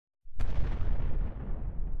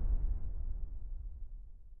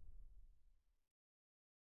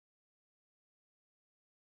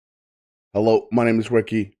Hello, my name is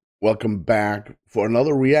Recky. Welcome back for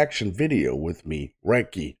another reaction video with me,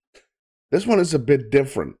 Recky. This one is a bit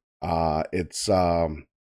different. It's something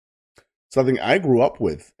I grew up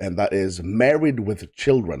with, and that is Married with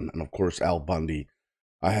Children, and of course, Al Bundy.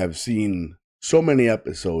 I have seen so many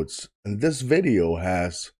episodes, and this video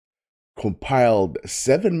has compiled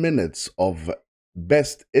 7 minutes of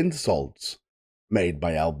best insults made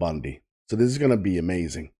by Al Bundy. So this is going to be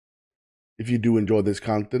amazing. If you do enjoy this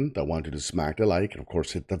content, I want you to smack the like and, of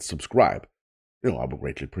course, hit that subscribe. I would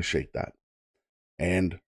greatly appreciate that.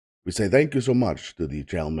 And we say thank you so much to the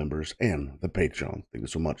channel members and the Patreon. Thank you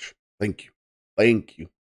so much. Thank you. Thank you.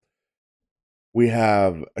 We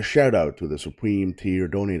have a shout out to the Supreme Tier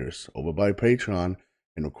donators over by Patreon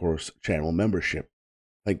and, of course, channel membership.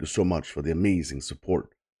 Thank you so much for the amazing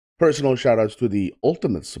support. Personal shout outs to the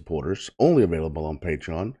Ultimate supporters, only available on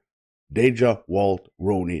Patreon. Deja, Walt,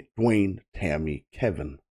 Roni, Dwayne, Tammy,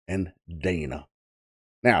 Kevin, and Dana.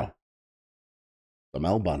 Now, some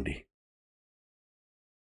Al Bundy.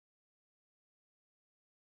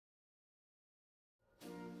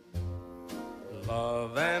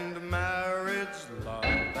 Love and marriage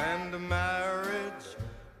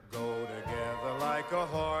go together like a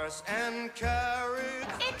horse and carriage.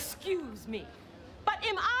 Excuse me, but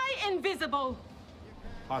am I invisible?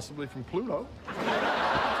 Possibly from Pluto.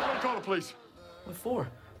 Call the police. What for?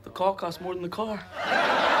 The call costs more than the car.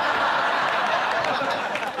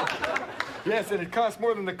 Yes, and it costs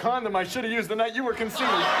more than the condom I should have used the night you were conceived.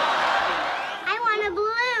 I want a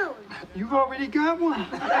balloon. You've already got one.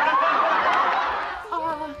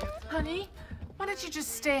 Honey, why don't you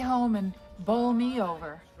just stay home and bowl me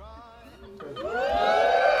over?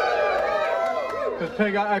 But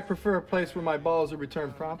Peg, I prefer a place where my balls are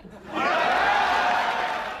returned promptly.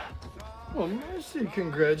 Well, mercy,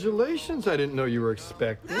 congratulations. I didn't know you were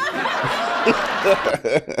expecting.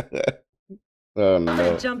 Oh, no.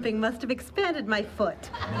 The jumping must have expanded my foot.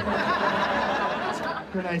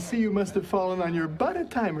 And I see you must have fallen on your butt a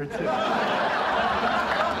time or two.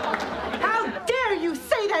 How dare you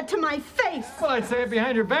say that to my face? Well, I'd say it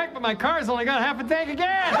behind your back, but my car's only got half a tank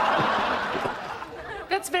again.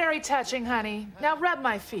 That's very touching, honey. Now rub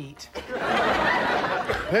my feet.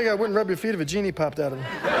 Peg, I wouldn't rub your feet if a genie popped out of them.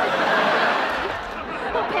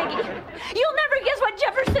 Oh, Peggy, you'll never guess what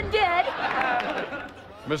Jefferson did.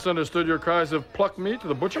 Misunderstood your cries of pluck me to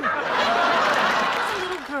the butcher? As a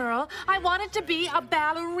little girl, I wanted to be a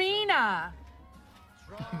ballerina.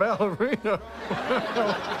 Ballerina?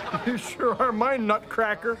 You sure are my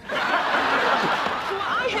nutcracker.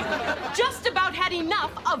 I have just about had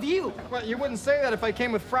enough of you. Well, you wouldn't say that if I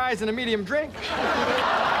came with fries and a medium drink.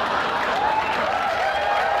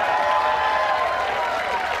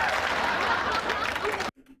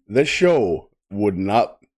 This show would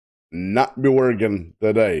not be working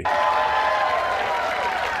today.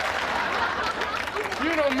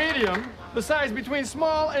 You know medium, the size between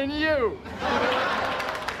small and you.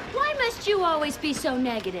 Why must you always be so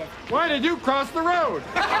negative? Why did you cross the road?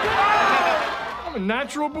 I'm a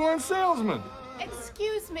natural-born salesman.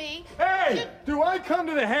 Excuse me. Hey, do I come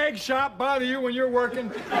to the hag shop bother you when you're working?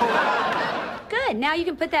 Good, now you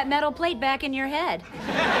can put that metal plate back in your head.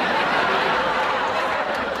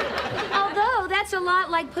 Although, that's a lot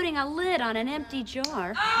like putting a lid on an empty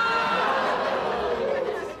jar.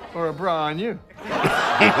 Or a bra on you.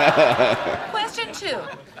 Question 2.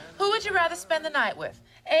 Who would you rather spend the night with?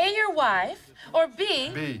 A, your wife, or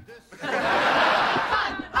B? B.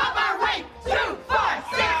 Up our way, 2, 4,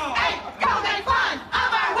 6, 8. Go get fun.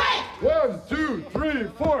 Up our way. 1, 2, 3,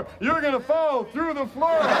 4. You're gonna fall through the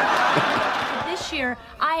floor. This year,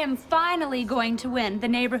 I am finally going to win the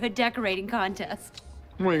neighborhood decorating contest.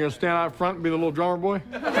 What, are you gonna stand out front and be the little drummer boy?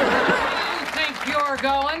 Think you're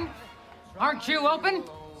going? Aren't you open?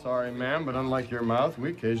 Sorry, ma'am, but unlike your mouth, we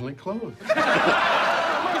occasionally close.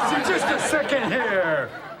 See, just a second here.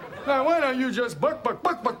 Now, why don't you just buck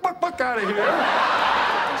out of here?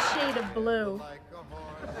 A shade of blue.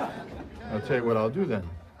 I'll tell you what I'll do then.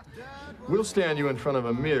 We'll stand you in front of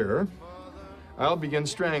a mirror. I'll begin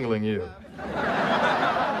strangling you.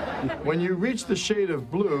 When you reach the shade of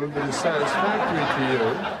blue that is satisfactory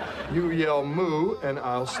to you, you yell moo and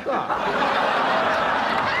I'll stop.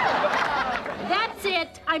 That's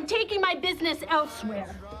it. I'm taking my business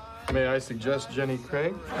elsewhere. May I suggest Jenny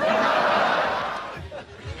Craig? Hi,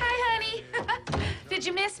 honey. Did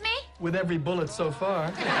you miss me? With every bullet so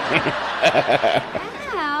far.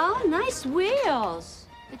 Wow, nice wheels.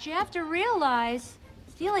 But you have to realize,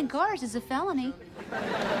 stealing cars is a felony.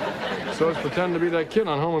 So it's pretend to be that kid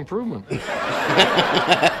on Home Improvement.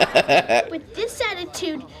 With this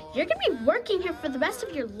attitude, you're gonna be working here for the rest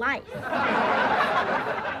of your life.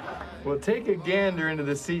 Well, take a gander into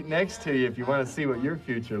the seat next to you if you want to see what your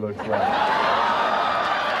future looks like.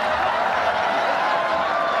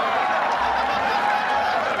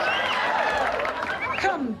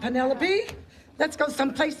 Come, Penelope. Let's go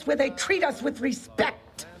someplace where they treat us with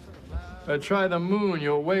respect. Try the moon,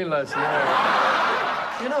 you'll weigh less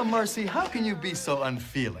now. You know, Marcy, how can you be so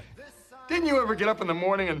unfeeling? Didn't you ever get up in the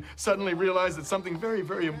morning and suddenly realize that something very,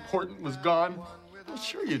 very important was gone? Well,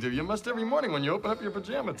 sure you do. You must every morning when you open up your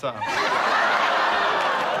pajama top.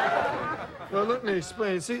 Well, let me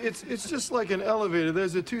explain. See, it's just like an elevator.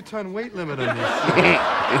 There's a 2-ton weight limit on this.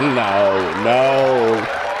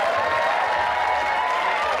 No.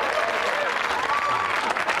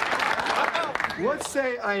 Let's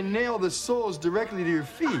say I nail the soles directly to your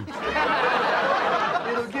feet.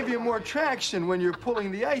 It'll give you more traction when you're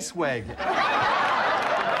pulling the ice wagon.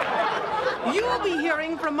 You will be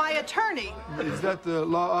hearing from my attorney. Is that the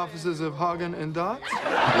law offices of Hagen and Dot?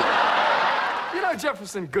 You know,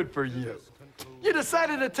 Jefferson, good for you. You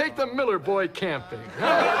decided to take the Miller boy camping,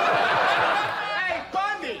 huh? Hey,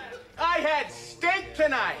 Bundy, I had steak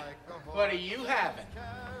tonight. What are you having?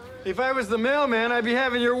 If I was the mailman, I'd be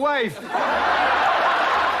having your wife.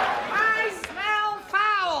 I smell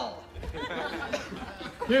foul.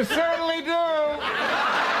 You certainly do.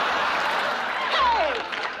 Hey,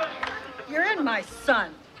 you're in my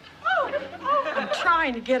son. I'm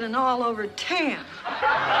trying to get an all-over tan.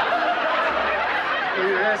 Well,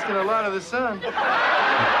 you're asking a lot of the sun.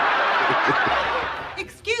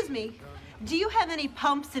 Excuse me, do you have any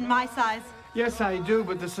pumps in my size? Yes, I do,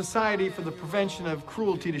 but the Society for the Prevention of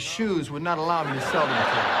Cruelty to Shoes would not allow me to sell them to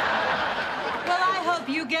you. Well, I hope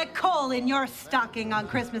you get coal in your stocking on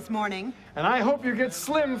Christmas morning. And I hope you get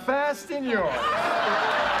slim fast in yours.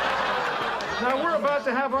 Now, we're about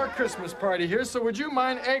to have our Christmas party here, so would you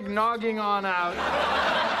mind eggnogging on out?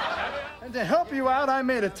 And to help you out, I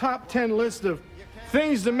made a top 10 list of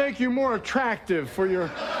things to make you more attractive for your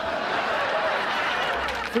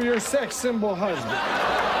sex symbol husband.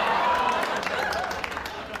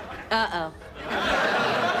 Uh-oh.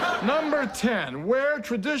 Number 10, wear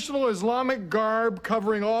traditional Islamic garb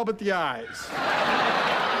covering all but the eyes.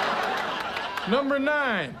 Number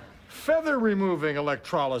 9, feather removing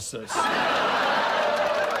electrolysis.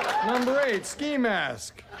 Number 8, ski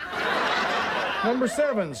mask. Number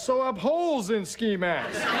 7, sew up holes in ski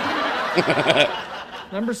mask.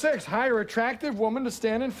 Number 6, hire attractive woman to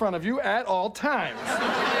stand in front of you at all times.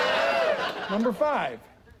 Number 5,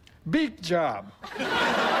 beak job.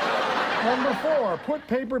 Number 4, put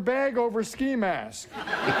paper bag over ski mask.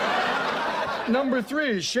 Number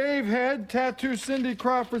 3, shave head, tattoo Cindy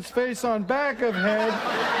Crawford's face on back of head.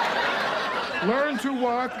 Learn to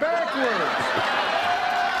walk backwards.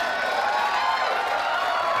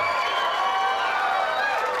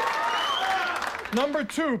 Number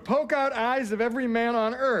 2, poke out eyes of every man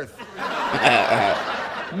on earth.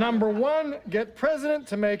 Number 1, get president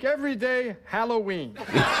to make every day Halloween.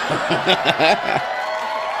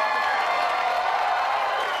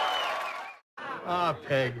 Ah,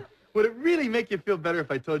 Peg, would it really make you feel better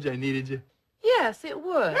if I told you I needed you? Yes, it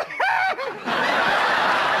would.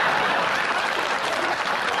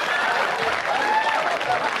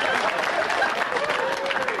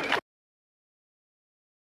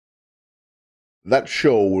 That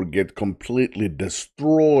show would get completely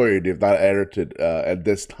destroyed if that aired at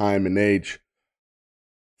this time and age.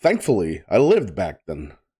 Thankfully, I lived back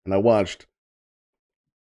then, and I watched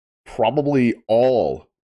probably all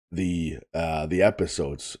the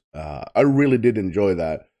episodes. I really did enjoy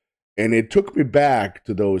that, and it took me back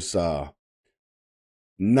to those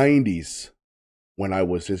 90s when I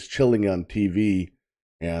was just chilling on TV.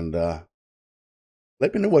 And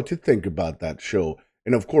let me know what you think about that show.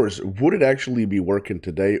 And of course, would it actually be working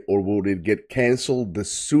today, or would it get canceled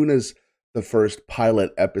as soon as the first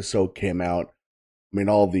pilot episode came out? I mean,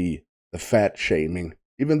 all the fat shaming,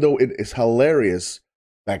 even though it is hilarious,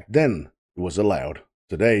 back then it was allowed.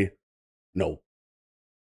 Today, no.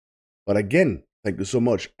 But again, thank you so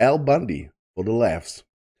much, Al Bundy, for the laughs.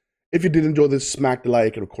 If you did enjoy this, smack the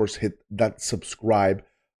like and of course hit that subscribe.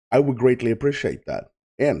 I would greatly appreciate that.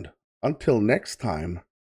 And until next time,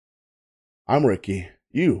 I'm Ricky.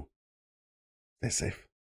 You stay safe.